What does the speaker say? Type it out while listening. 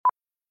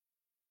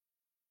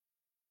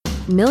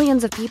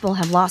Millions of people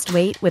have lost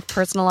weight with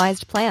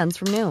personalized plans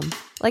from Noom.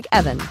 Like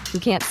Evan, who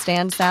can't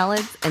stand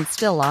salads and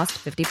still lost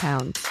 50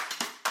 pounds.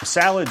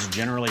 Salads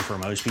generally for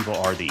most people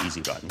are the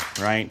easy button,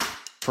 right?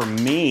 For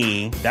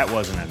me, that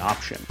wasn't an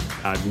option.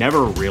 I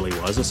never really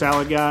was a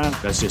salad guy.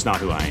 That's just not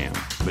who I am.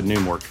 But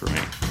Noom worked for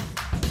me.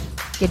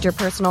 Get your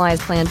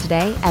personalized plan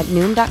today at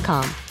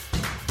Noom.com.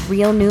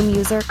 Real Noom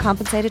user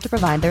compensated to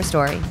provide their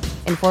story.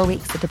 In 4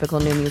 weeks, the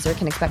typical Noom user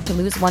can expect to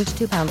lose 1 to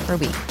 2 pounds per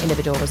week.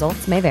 Individual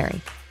results may vary.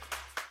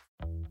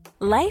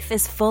 Life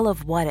is full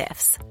of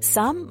what-ifs.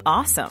 Some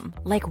awesome,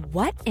 like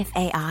what if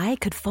AI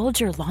could fold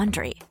your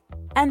laundry?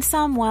 And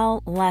some,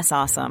 well, less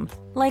awesome,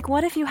 like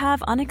what if you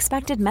have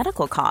unexpected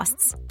medical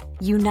costs?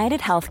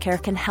 United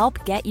Healthcare can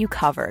help get you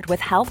covered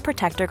with Health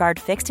Protector Guard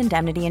fixed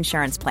indemnity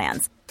insurance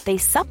plans. They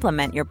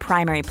supplement your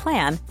primary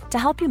plan to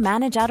help you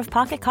manage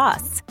out-of-pocket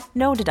costs.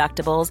 No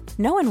deductibles,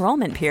 no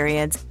enrollment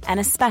periods, and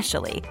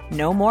especially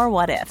no more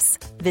what-ifs.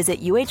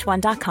 Visit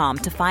uh1.com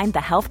to find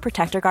the Health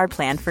Protector Guard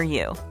plan for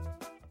you.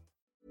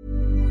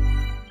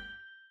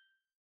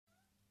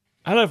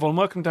 Hello everyone,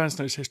 welcome to Dan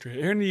Snow's History.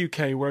 Here in the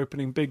UK, we're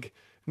opening big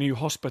new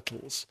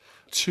hospitals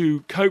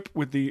to cope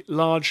with the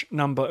large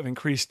number of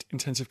increased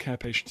intensive care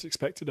patients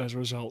expected as a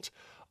result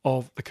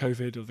of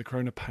the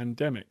corona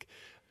pandemic.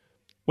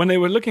 When they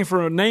were looking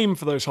for a name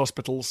for those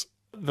hospitals,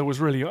 there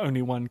was really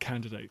only one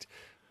candidate.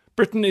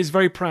 Britain is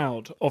very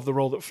proud of the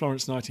role that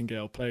Florence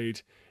Nightingale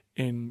played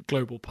in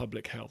global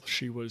public health.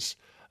 She was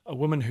a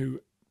woman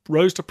who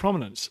rose to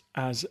prominence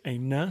as a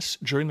nurse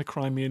during the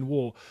Crimean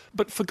War,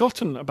 but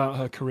forgotten about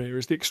her career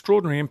is the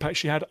extraordinary impact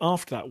she had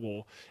after that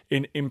war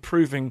in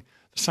improving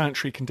the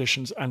sanitary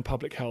conditions and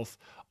public health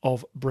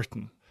of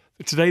Britain.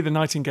 Today, the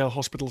Nightingale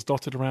hospitals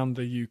dotted around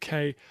the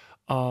UK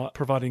are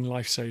providing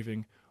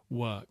life-saving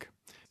work,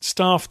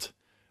 staffed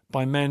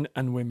by men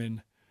and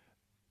women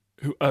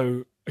who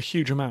owe a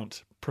huge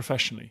amount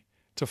professionally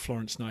to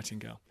Florence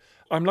Nightingale.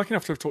 I'm lucky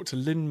enough to have talked to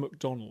Lynn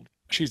MacDonald.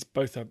 She's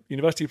both a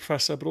university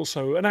professor but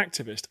also an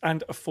activist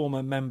and a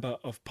former member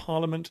of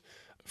Parliament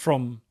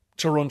from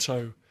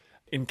Toronto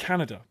in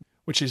Canada,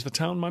 which is the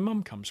town my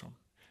mum comes from.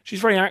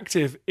 She's very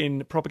active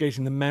in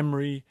propagating the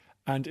memory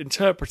and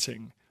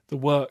interpreting the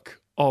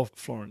work of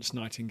Florence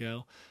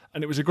Nightingale,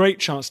 and it was a great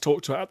chance to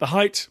talk to her at the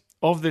height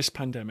of this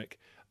pandemic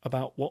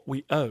about what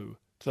we owe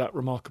to that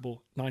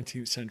remarkable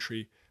 19th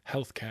century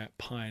healthcare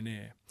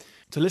pioneer.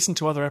 To listen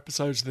to other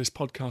episodes of this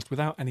podcast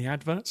without any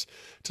adverts,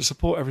 to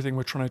support everything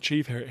we're trying to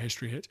achieve here at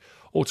History Hit,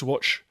 or to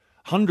watch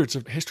hundreds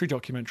of history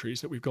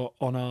documentaries that we've got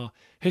on our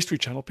history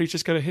channel, please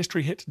just go to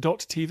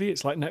historyhit.tv.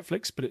 It's like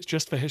Netflix, but it's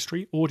just for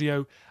history,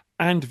 audio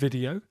and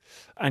video.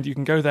 And you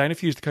can go there, and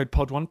if you use the code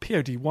POD1,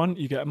 POD1,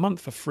 you get a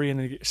month for free, and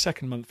then you get a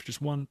second month for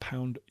just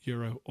 £1,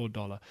 euro or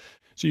dollar.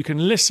 So you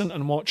can listen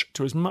and watch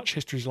to as much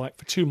history as you like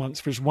for 2 months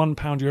for just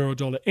 £1, euro or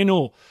dollar in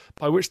all,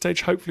 by which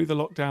stage hopefully the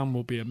lockdown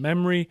will be a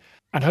memory,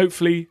 and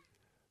hopefully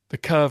the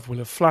curve will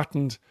have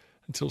flattened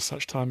until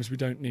such time as we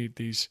don't need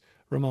these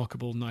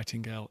remarkable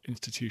Nightingale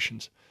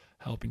institutions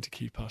helping to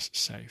keep us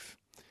safe.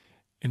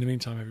 In the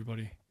meantime,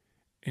 everybody,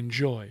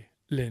 enjoy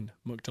Lynn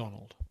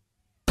MacDonald.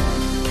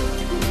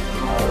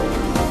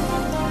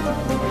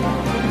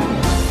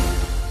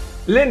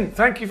 Lynn,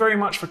 thank you very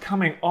much for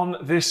coming on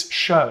this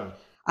show.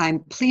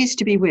 I'm pleased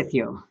to be with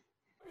you.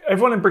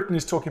 Everyone in Britain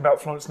is talking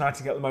about Florence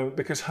Nightingale at the moment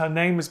because her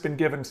name has been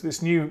given to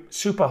this new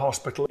super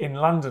hospital in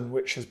London,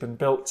 which has been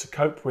built to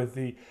cope with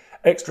the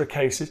extra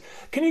cases.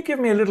 Can you give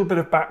me a little bit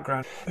of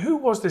background? Who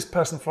was this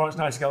person, Florence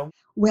Nightingale?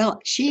 Well,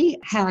 she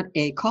had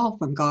a call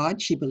from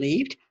God, she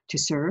believed, to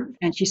serve,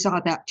 and she saw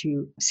that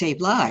to save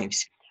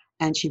lives.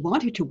 And she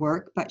wanted to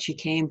work, but she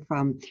came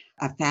from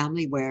a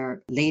family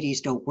where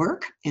ladies don't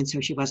work, and so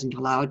she wasn't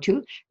allowed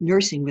to.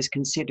 Nursing was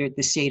considered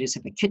the status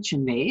of a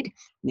kitchen maid,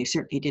 and they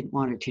certainly didn't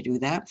want her to do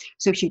that.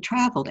 So she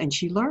traveled, and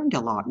she learned a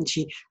lot, and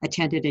she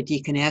attended a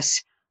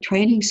deaconess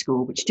training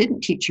school, which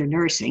didn't teach her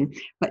nursing,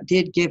 but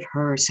did give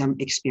her some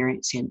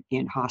experience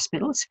in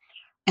hospitals.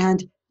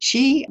 And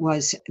she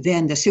was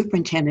then the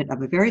superintendent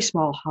of a very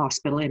small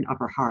hospital in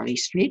Upper Harley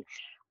Street.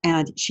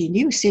 And she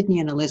knew Sidney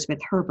and Elizabeth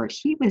Herbert.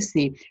 He was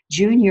the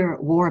junior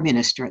war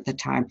minister at the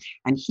time.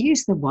 And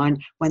he's the one,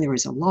 when there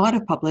was a lot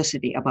of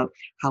publicity about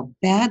how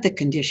bad the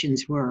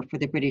conditions were for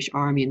the British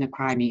Army in the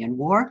Crimean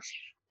War,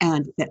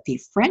 and that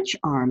the French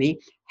army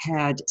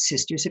had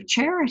Sisters of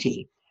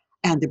Charity,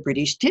 and the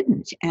British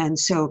didn't. And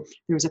so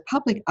there was a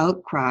public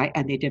outcry,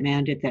 and they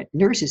demanded that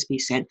nurses be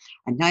sent.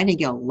 And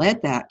Nightingale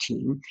led that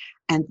team.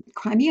 And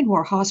Crimean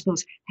War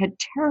hospitals had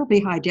terribly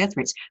high death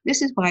rates.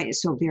 This is why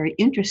it's so very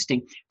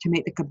interesting to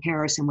make the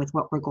comparison with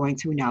what we're going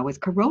through now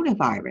with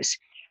coronavirus,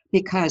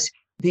 because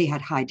they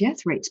had high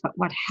death rates. But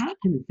what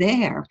happened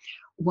there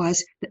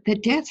was that the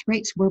death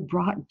rates were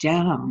brought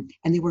down,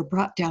 and they were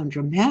brought down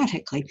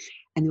dramatically.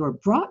 And they were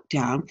brought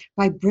down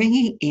by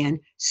bringing in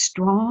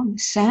strong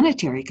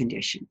sanitary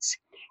conditions.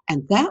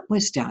 And that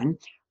was done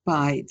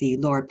by the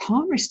Lord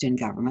Palmerston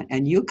government, a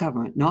new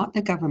government, not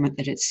the government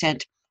that had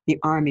sent the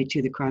army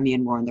to the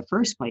Crimean War in the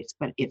first place,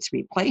 but its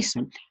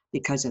replacement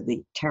because of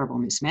the terrible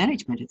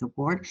mismanagement of the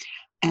war.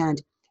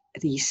 And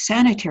the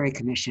Sanitary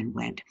Commission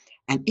went,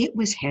 And it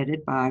was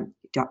headed by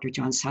Dr.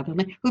 John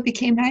Sutherland, who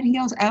became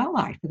Nightingale's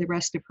ally for the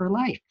rest of her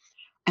life,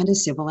 and a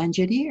civil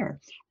engineer.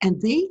 And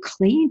they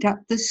cleaned up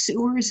the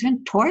sewers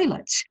and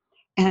toilets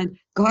and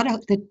got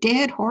out the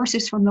dead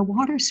horses from the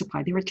water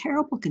supply. They were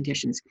terrible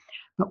conditions.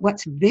 But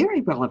what's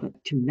very relevant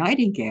to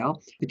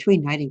Nightingale,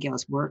 between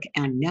Nightingale's work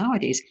and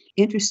nowadays,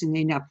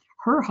 interestingly enough,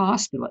 her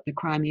hospital at the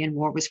Crimean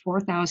War was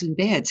 4,000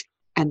 beds.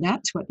 And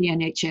that's what the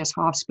NHS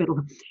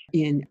hospital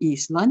in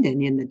East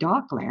London in the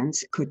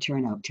Docklands could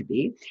turn out to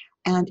be.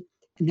 And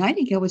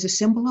Nightingale was a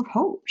symbol of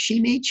hope. She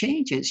made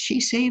changes. She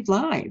saved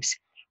lives.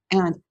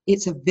 And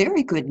it's a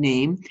very good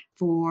name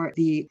for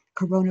the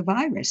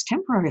coronavirus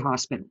temporary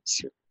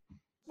hospitals.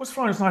 Was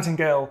Florence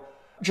Nightingale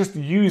just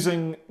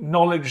using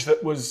knowledge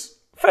that was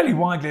fairly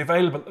widely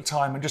available at the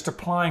time and just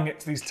applying it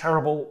to these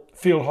terrible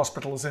field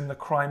hospitals in the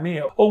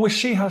Crimea? Or was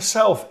she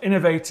herself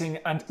innovating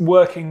and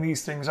working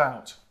these things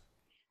out?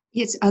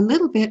 It's a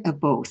little bit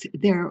of both.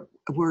 There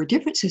were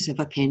differences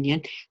of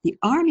opinion. The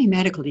Army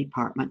Medical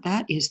Department,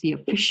 that is the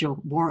official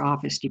War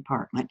Office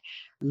department,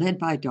 led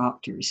by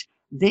doctors,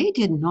 they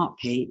did not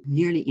pay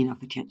nearly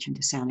enough attention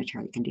to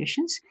sanitary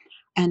conditions.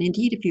 And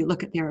indeed, if you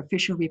look at their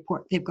official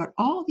report, they've got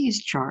all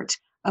these charts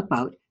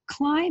about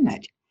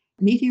climate,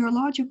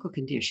 meteorological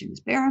conditions,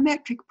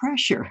 barometric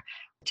pressure,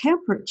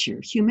 temperature,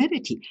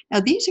 humidity. Now,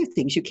 these are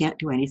things you can't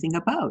do anything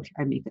about.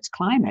 I mean, if it's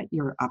climate,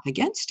 you're up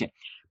against it.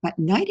 But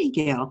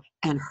Nightingale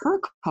and her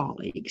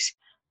colleagues,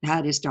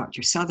 that is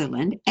Dr.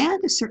 Sutherland,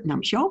 and a certain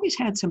number, she always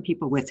had some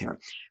people with her,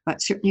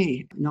 but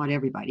certainly not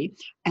everybody.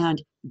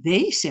 And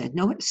they said,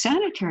 no, it's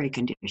sanitary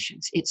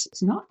conditions.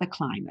 It's not the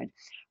climate.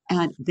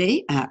 And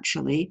they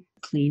actually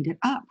cleaned it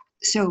up.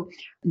 So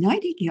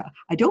Nightingale,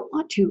 I don't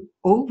want to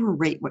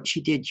overrate what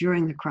she did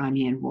during the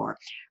Crimean War.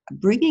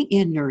 Bringing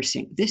in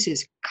nursing, this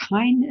is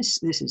kindness,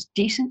 this is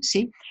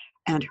decency.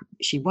 And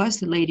she was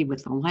the lady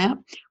with the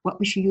lamp. What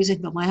was she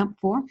using the lamp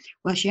for?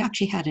 Well, she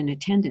actually had an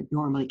attendant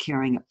normally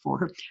carrying it for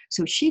her,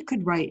 so she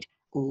could write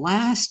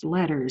last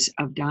letters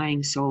of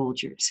dying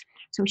soldiers.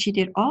 So she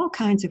did all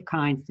kinds of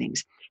kind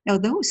things. Now,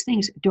 those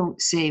things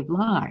don't save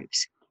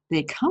lives.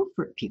 They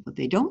comfort people.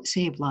 They don't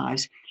save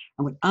lives.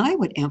 And what I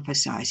would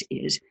emphasize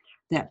is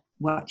that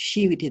what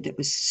she did that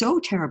was so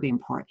terribly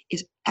important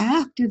is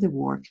after the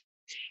war,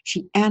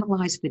 she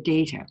analyzed the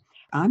data.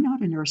 I'm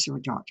not a nurse or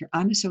a doctor.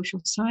 I'm a social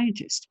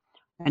scientist.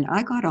 And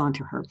I got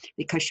onto her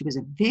because she was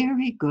a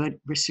very good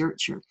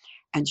researcher.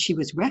 And she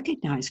was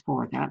recognized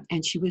for that.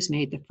 And she was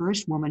made the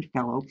first woman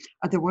fellow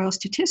of the Royal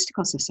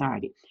Statistical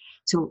Society.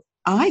 So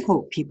I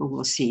hope people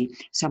will see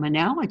some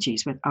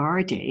analogies with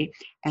our day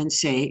and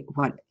say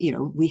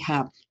we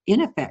have,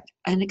 in effect,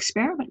 an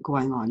experiment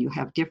going on. You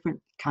have different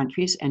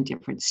countries and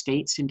different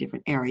states in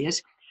different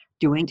areas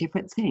doing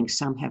different things.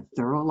 Some have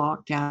thorough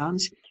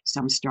lockdowns,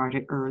 some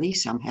started early,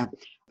 some have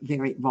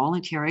very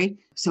voluntary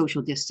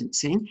social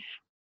distancing.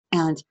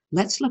 And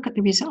let's look at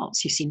the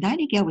results. You see,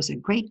 Nightingale was a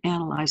great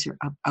analyzer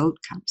of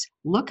outcomes.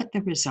 Look at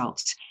the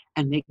results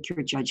and make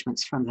your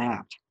judgments from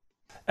that.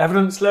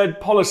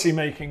 Evidence-led policy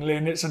making,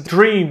 Lynn. It's a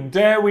dream.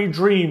 Dare we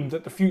dream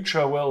that the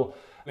future will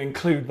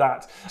include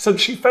that? So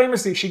she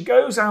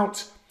goes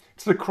out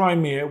to the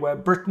Crimea where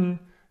Britain,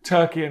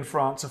 Turkey and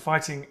France are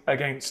fighting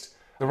against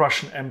the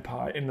Russian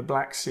Empire in the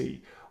Black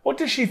Sea. What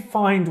does she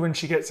find when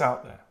she gets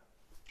out there?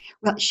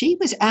 Well, she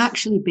was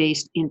actually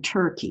based in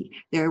Turkey.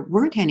 There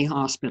weren't any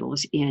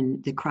hospitals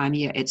in the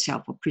Crimea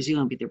itself. Well,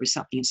 presumably there was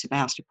something in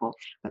Sebastopol,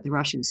 but the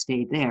Russians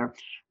stayed there.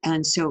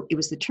 And so it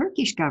was the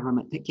Turkish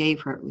government that gave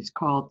her, it was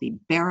called the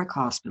Barrack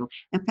Hospital.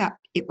 In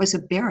fact, it was a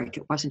barrack,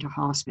 it wasn't a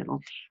hospital.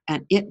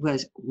 And it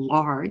was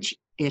large.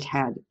 It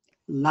had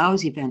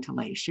lousy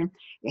ventilation.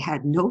 It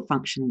had no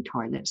functioning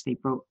toilets. They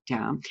broke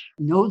down.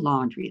 No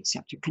laundry,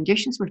 etc.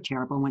 Conditions were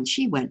terrible. When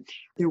she went,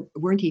 there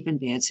weren't even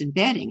beds and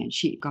bedding, and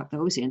she got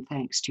those in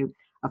thanks to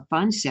a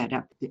fund set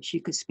up that she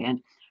could spend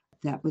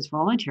that was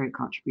voluntary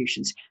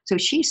contributions. So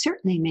she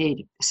certainly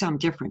made some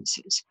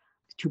differences.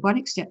 To what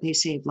extent they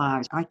saved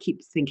lives, I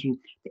keep thinking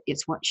that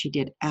it's what she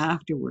did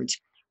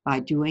afterwards by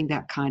doing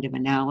that kind of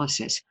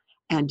analysis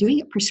and doing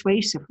it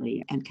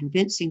persuasively and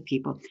convincing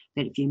people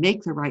that if you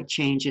make the right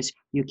changes,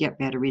 you get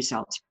better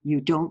results.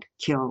 You don't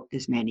kill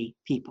as many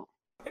people.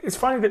 It's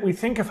funny that we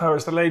think of her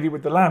as the lady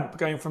with the lamp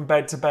going from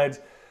bed to bed,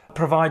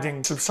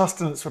 providing some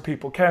sustenance for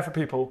people, care for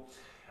people.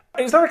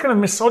 Is there a kind of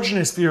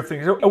misogynist view of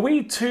things? Are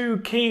we too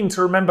keen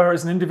to remember her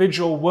as an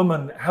individual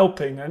woman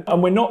helping,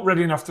 and we're not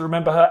ready enough to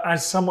remember her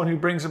as someone who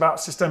brings about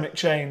systemic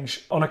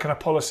change on a kind of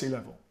policy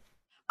level?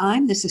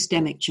 I'm the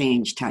systemic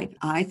change type.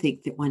 I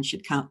think that one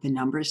should count the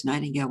numbers.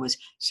 Nightingale was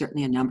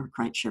certainly a number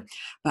cruncher,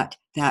 but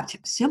that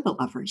symbol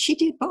of her, she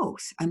did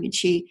both. I mean,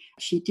 she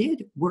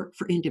did work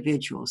for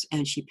individuals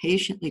and she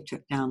patiently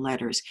took down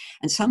letters,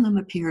 and some of them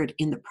appeared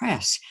in the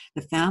press.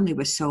 The family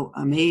was so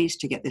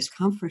amazed to get this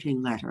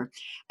comforting letter,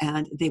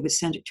 and they would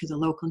send it to the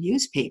local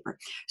newspaper.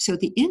 So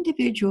the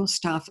individual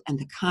stuff and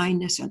the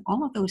kindness and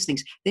all of those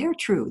things, they're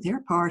true.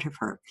 They're part of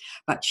her.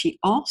 But she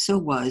also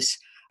was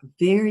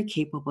very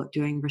capable at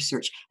doing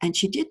research. And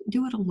she didn't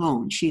do it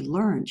alone. She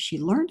learned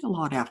a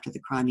lot after the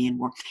Crimean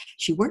War.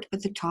 She worked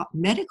with the top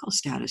medical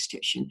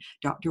statistician,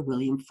 Dr.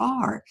 William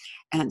Farr.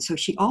 And so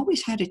she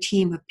always had a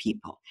team of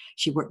people.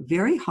 She worked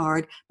very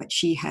hard, but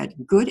she had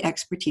good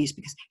expertise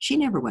because she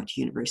never went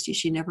to university.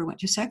 She never went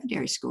to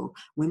secondary school.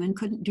 Women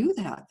couldn't do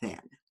that then.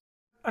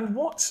 And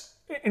what,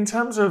 in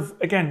terms of,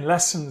 again,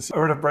 lessons, I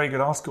read a very good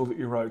article that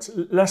you wrote,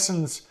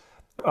 lessons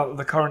of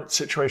the current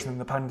situation in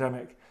the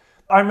pandemic.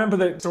 I remember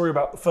the story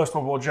about the First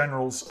World War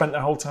generals spent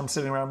their whole time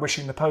sitting around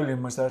wishing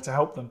Napoleon was there to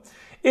help them.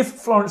 If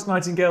Florence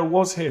Nightingale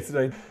was here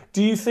today,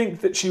 do you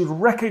think that she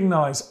would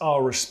recognise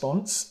our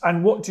response,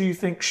 and what do you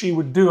think she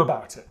would do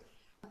about it?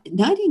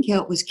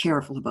 Nightingale was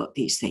careful about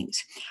these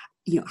things.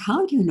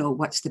 How do you know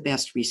what's the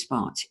best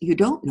response? You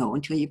don't know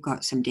until you've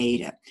got some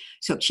data.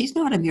 So she's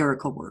not a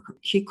miracle worker.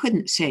 She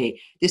couldn't say,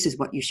 this is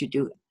what you should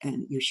do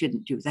and you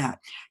shouldn't do that.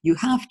 You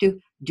have to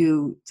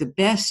do the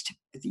best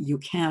you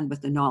can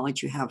with the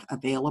knowledge you have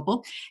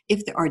available.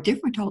 If there are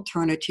different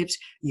alternatives,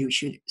 you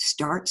should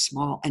start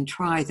small and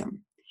try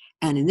them.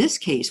 And in this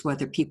case,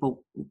 whether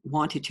people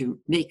wanted to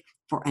make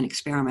for an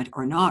experiment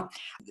or not,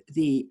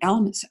 the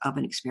elements of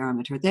an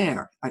experiment are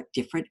there.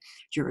 Different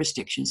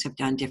jurisdictions have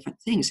done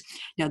different things.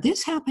 Now,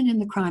 this happened in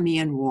the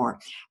Crimean War,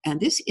 and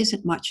this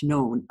isn't much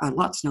known.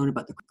 Lots known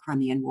about the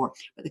Crimean War,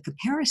 but the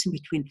comparison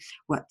between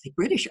what the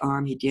British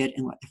Army did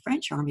and what the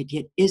French Army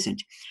did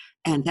isn't.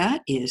 And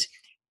that is,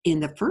 in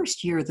the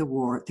first year of the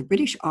war, the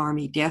British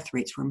Army death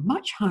rates were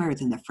much higher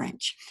than the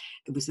French.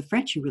 It was the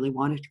French who really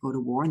wanted to go to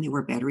war, and they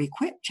were better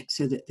equipped,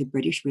 so that the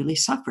British really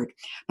suffered.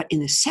 But in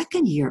the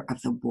second year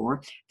of the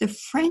war, the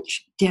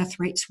French death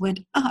rates went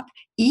up,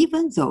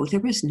 even though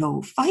there was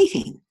no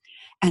fighting.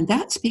 And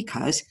that's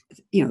because,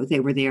 they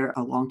were there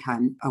a long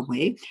time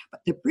away,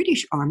 but the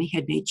British Army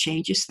had made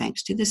changes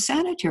thanks to the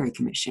Sanitary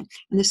Commission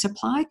and the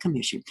Supply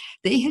Commission.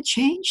 They had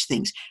changed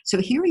things.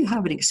 So here you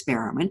have an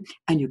experiment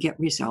and you get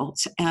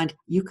results and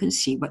you can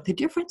see what the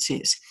difference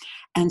is.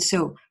 And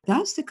so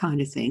that's the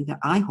kind of thing that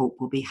I hope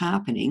will be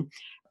happening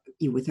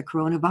with the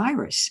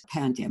coronavirus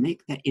pandemic,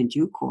 that in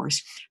due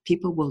course,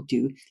 people will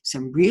do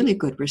some really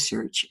good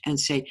research and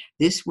say,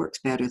 this works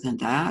better than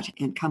that,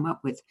 and come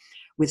up with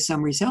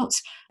some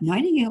results.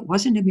 Nightingale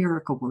wasn't a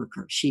miracle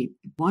worker. She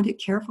wanted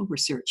careful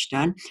research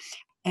done,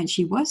 and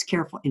she was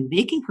careful in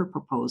making her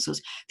proposals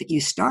that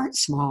you start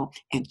small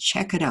and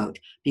check it out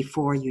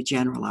before you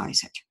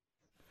generalize it.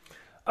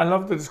 I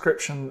love the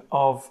description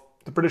of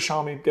the British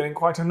Army getting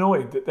quite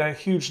annoyed that their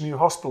huge new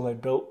hospital they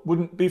built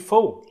wouldn't be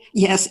full.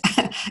 Yes,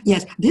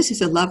 yes. This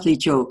is a lovely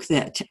joke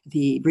that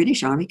the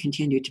British Army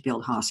continued to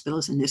build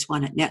hospitals, and this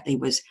one at Netley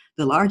was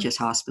the largest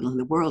hospital in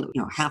the world,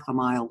 half a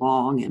mile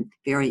long and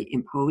very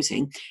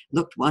imposing,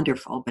 looked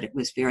wonderful, but it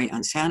was very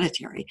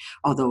unsanitary,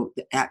 although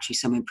actually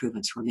some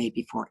improvements were made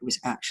before it was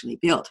actually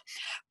built.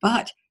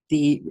 But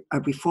the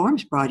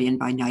reforms brought in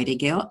by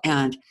Nightingale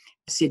and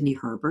Sidney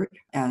Herbert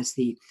as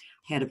the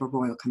head of a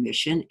royal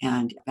commission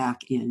and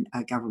back in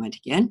government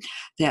again,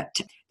 that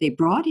they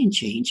brought in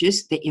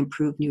changes. They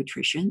improved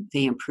nutrition,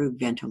 they improved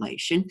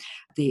ventilation,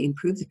 they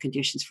improved the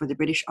conditions for the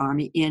British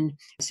Army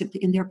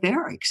simply in their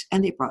barracks,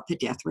 and they brought the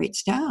death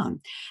rates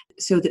down.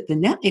 So that the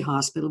Netley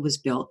Hospital was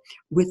built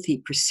with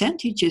the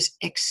percentages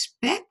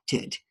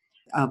expected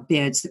of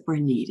beds that were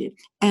needed.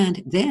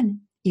 And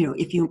then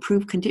if you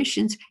improve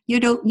conditions, you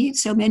don't need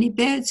so many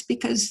beds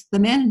because the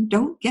men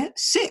don't get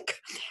sick.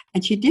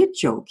 And she did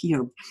joke,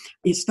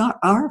 it's not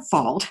our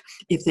fault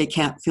if they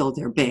can't fill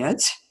their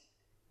beds.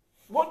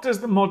 What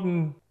does the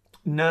modern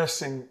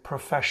nursing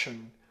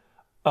profession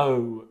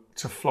owe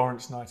to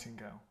Florence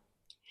Nightingale?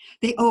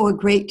 They owe a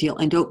great deal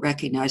and don't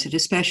recognize it,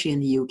 especially in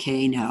the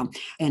UK now,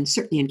 and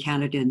certainly in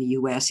Canada and the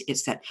US.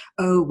 It's that,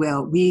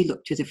 we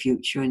look to the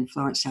future and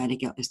Florence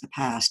Nightingale is the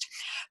past.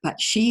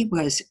 But she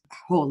was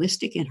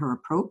holistic in her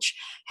approach.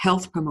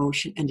 Health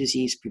promotion and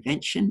disease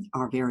prevention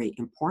are very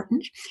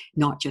important,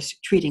 not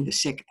just treating the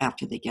sick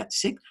after they get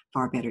sick,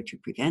 far better to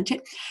prevent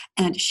it.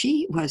 And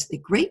she was the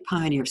great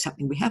pioneer of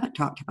something we haven't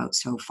talked about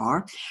so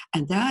far,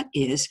 and that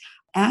is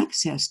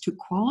access to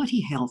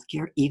quality health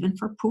care even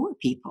for poor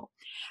people.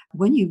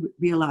 When you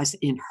realize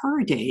that in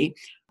her day,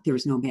 there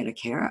was no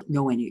Medicare,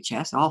 no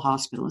NHS, all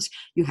hospitals,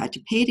 you had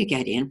to pay to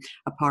get in,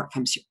 apart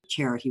from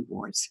charity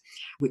wards,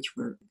 which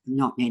were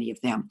not many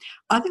of them.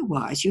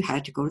 Otherwise, you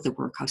had to go to the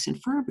workhouse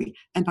infirmary.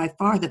 And by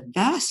far, the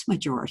vast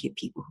majority of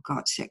people who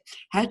got sick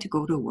had to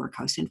go to a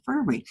workhouse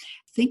infirmary.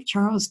 Think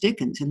Charles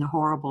Dickens and the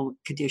horrible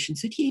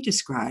conditions that he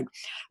described.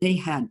 They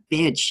had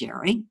bed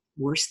sharing,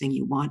 worst thing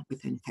you want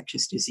with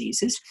infectious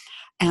diseases,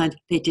 and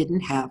they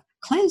didn't have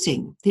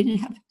cleansing. They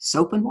didn't have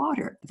soap and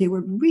water. They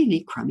were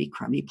really crummy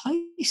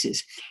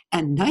places.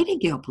 And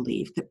Nightingale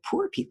believed that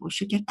poor people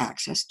should get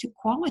access to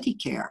quality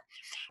care.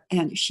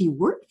 And she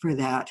worked for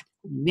that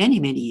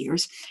many, many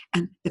years.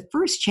 And the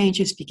first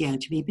changes began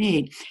to be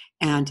made.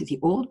 And the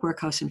old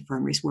workhouse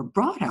infirmaries were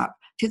brought up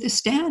to the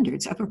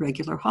standards of a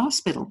regular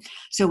hospital.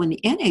 So when the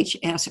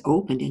NHS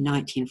opened in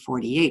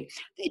 1948,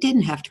 they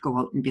didn't have to go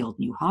out and build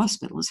new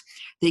hospitals.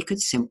 They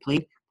could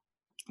simply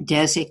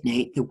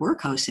designate the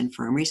workhouse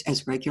infirmaries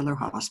as regular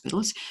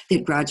hospitals.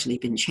 They'd gradually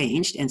been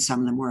changed, and some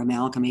of them were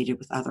amalgamated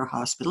with other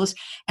hospitals,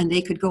 and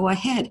they could go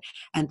ahead.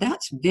 And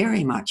that's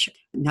very much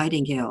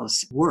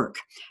Nightingale's work,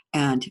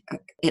 and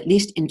at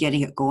least in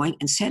getting it going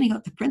and setting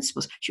out the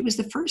principles. She was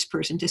the first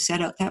person to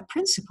set out that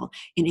principle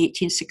in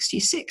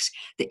 1866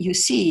 that you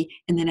see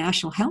in the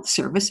National Health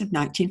Service of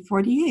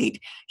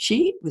 1948.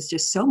 She was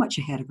just so much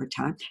ahead of her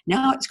time.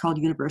 Now it's called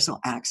universal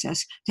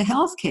access to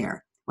health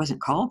care.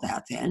 Wasn't called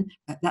that then,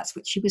 but that's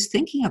what she was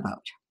thinking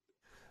about.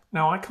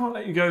 Now, I can't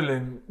let you go,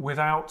 Lynn,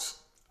 without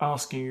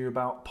asking you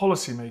about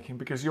policy making,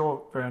 because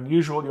you're very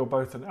unusual. You're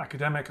both an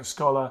academic, a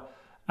scholar,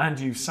 and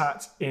you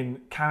sat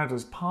in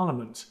Canada's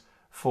Parliament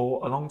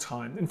for a long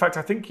time. In fact,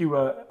 I think you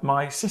were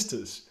my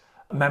sister's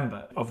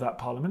member of that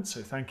Parliament,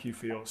 so thank you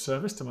for your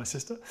service to my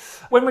sister.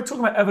 When we're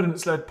talking about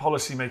evidence-led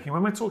policy making,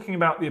 when we're talking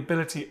about the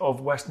ability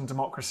of Western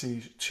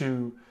democracies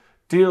to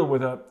deal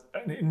with an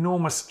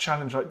enormous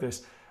challenge like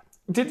this,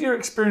 did your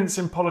experience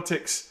in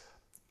politics,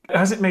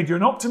 has it made you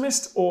an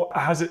optimist, or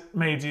has it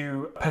made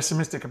you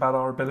pessimistic about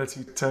our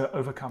ability to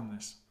overcome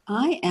this?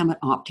 I am an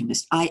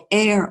optimist. I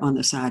err on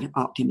the side of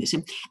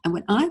optimism. And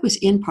when I was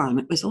in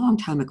Parliament, it was a long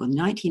time ago,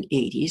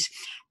 1980s,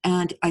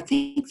 and I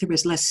think there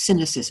was less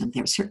cynicism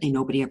there. Certainly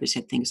nobody ever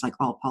said things like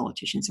all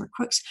politicians are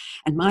crooks.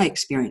 And my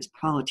experience,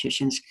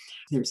 politicians,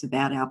 there's the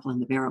bad apple in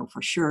the barrel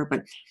for sure,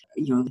 but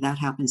that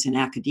happens in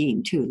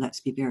academia too. Let's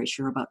be very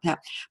sure about that.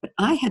 But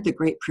I had the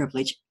great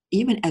privilege,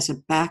 even as a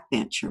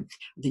backbencher,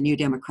 the New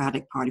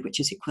Democratic Party, which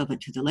is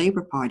equivalent to the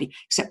Labour Party,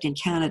 except in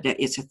Canada,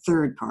 it's a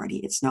third party.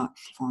 It's not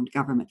formed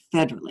government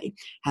federally,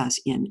 as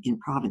in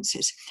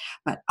provinces.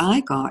 But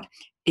I got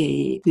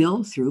a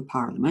bill through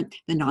Parliament,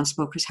 the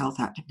Non-Smokers' Health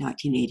Act of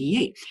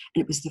 1988.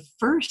 And it was the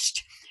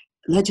first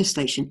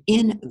legislation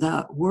in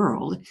the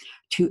world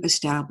to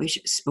establish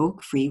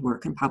smoke-free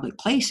work in public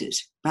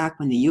places, back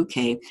when the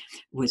UK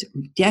was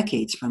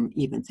decades from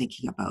even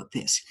thinking about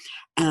this.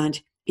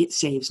 And it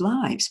saves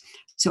lives.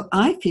 So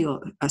I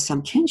feel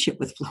some kinship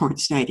with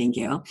Florence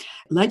Nightingale.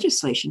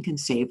 Legislation can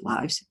save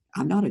lives.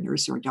 I'm not a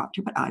nurse or a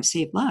doctor, but I've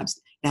saved lives.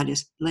 That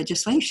is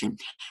legislation.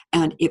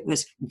 And it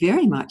was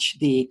very much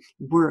the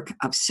work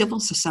of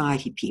civil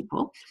society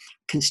people,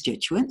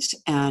 constituents,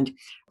 and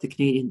the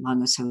Canadian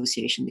Lung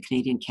Association, the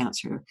Canadian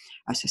Cancer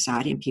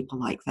Society, and people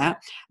like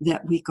that,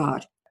 that we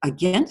got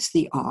against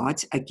the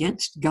odds,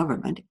 against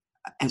government,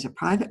 as a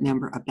private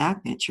member, a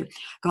backbencher,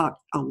 got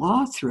a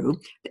law through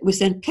that was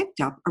then picked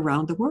up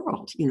around the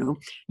world.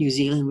 New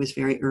Zealand was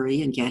very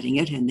early in getting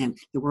it, and then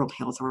the World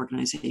Health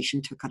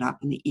Organization took it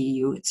up, in the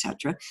EU,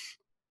 etc.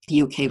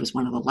 The UK was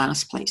one of the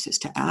last places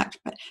to act,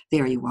 but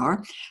there you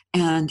are.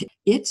 And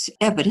it's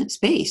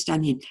evidence-based. I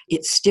mean,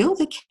 it's still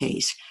the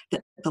case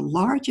that the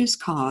largest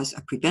cause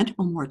of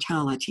preventable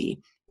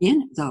mortality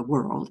in the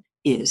world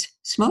is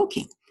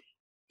smoking.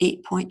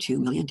 8.2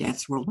 million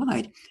deaths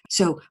worldwide.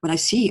 So when I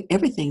see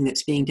everything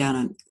that's being done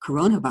on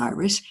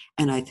coronavirus,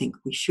 and I think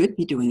we should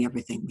be doing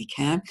everything we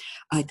can,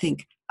 I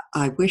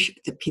wish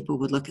that people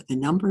would look at the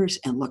numbers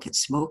and look at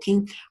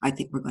smoking. I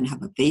think we're going to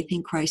have a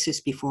vaping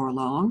crisis before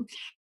long.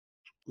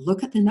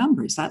 Look at the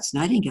numbers. That's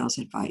Nightingale's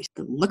advice.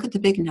 Look at the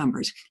big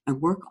numbers and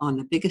work on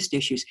the biggest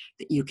issues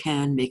that you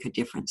can make a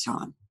difference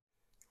on.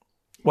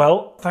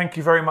 Well, thank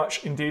you very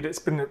much indeed. It's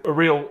been a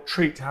real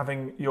treat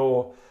having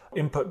your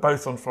input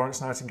both on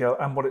Florence Nightingale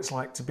and what it's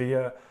like to be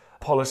a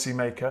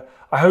policymaker.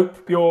 I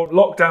hope your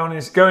lockdown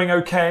is going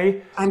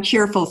okay. I'm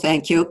cheerful,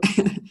 thank you.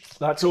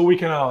 That's all we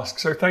can ask.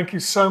 So thank you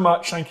so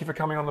much. Thank you for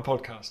coming on the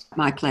podcast.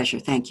 My pleasure,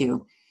 thank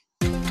you.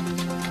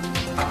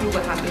 I feel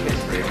the happy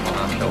history on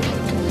our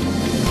shoulders.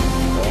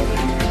 All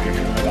the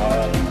information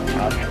about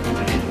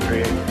the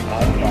history,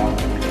 how long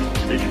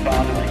this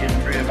part of the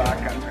history of our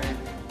country.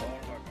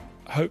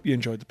 I hope you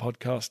enjoyed the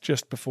podcast.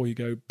 Just before you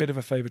go, bit of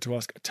a favour to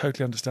ask. I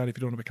totally understand if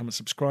you don't want to become a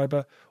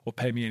subscriber or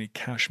pay me any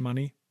cash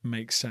money.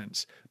 Makes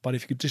sense. But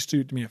if you could just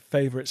do me a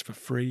favour, it's for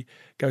free.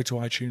 Go to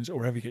iTunes or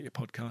wherever you get your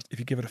podcast. If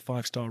you give it a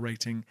 5-star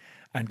rating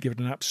and give it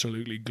an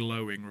absolutely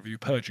glowing review,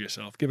 purge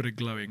yourself, give it a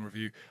glowing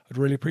review. I'd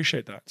really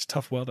appreciate that. It's a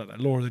tough world out there,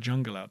 law of the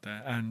jungle out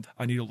there, and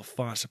I need all the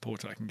fire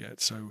support I can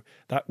get. So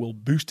that will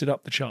boost it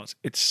up the charts.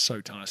 It's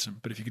so tiresome.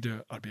 But if you could do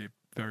it, I'd be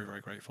very,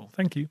 very grateful.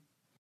 Thank you.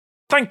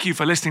 Thank you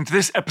for listening to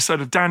this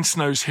episode of Dan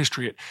Snow's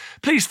History Hit.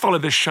 Please follow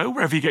this show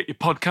wherever you get your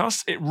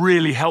podcasts. It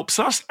really helps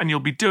us, and you'll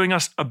be doing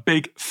us a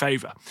big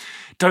favour.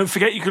 Don't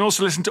forget, you can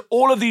also listen to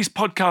all of these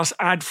podcasts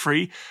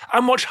ad-free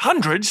and watch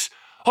hundreds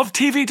of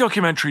TV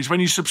documentaries when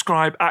you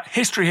subscribe at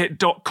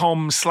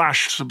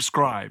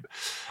historyhit.com/subscribe.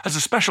 As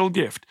a special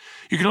gift,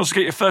 you can also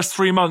get your first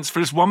 3 months for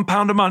just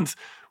 £1 a month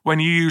when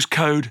you use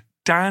code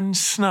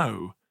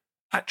DANSNOW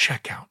at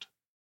checkout.